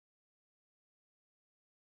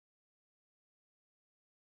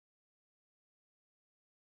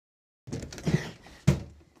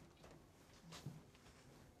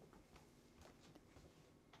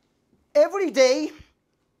every day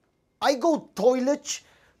I go toilet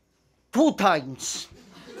 2 times.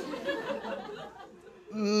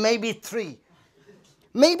 Maybe 3.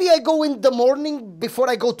 Maybe I go in the morning before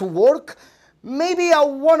I go to work. Maybe at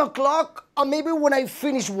 1 o'clock, or maybe when I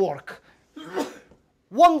finish work.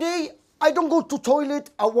 One day, I don't go to toilet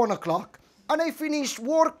at 1 o'clock, and I finish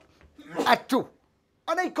work at 2.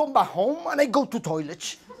 And I come back home, and I go to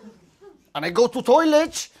toilet. And I go to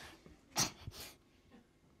toilet,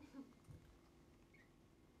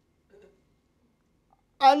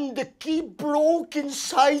 and the key broke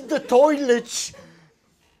inside the toilet.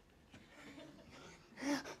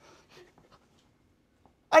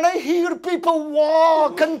 And I hear people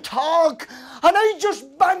walk and talk, and I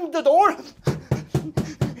just bang the door.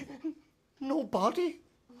 Nobody.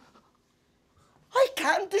 I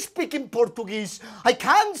can't speak in Portuguese. I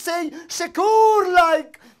can't say secure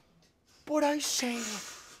like, but I say,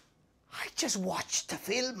 I just watched the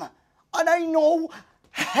film, and I know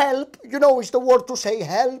help. You know, it's the word to say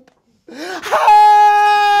help.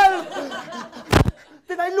 Help!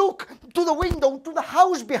 Then I look to the window, to the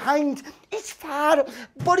house behind. It's far,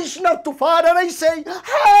 but it's not too far. And I say,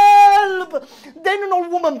 help! Then an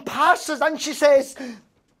old woman passes and she says,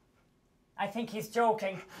 I think he's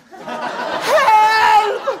joking.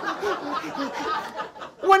 help!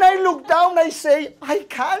 When I look down, I say, I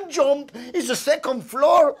can't jump. It's the 2nd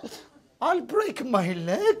floor. I'll break my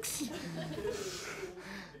legs.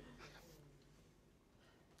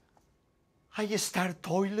 I start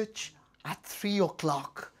toilet at 3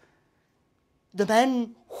 o'clock. The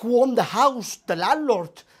man who owned the house, the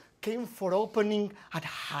landlord, came for opening at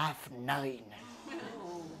 9:30.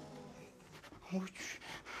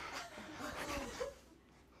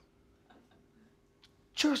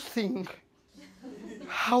 Just think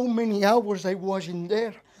how many hours I was in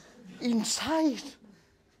there, inside.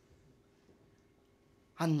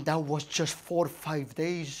 And that was just 4 or 5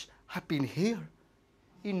 days I've been here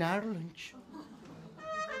in Ireland.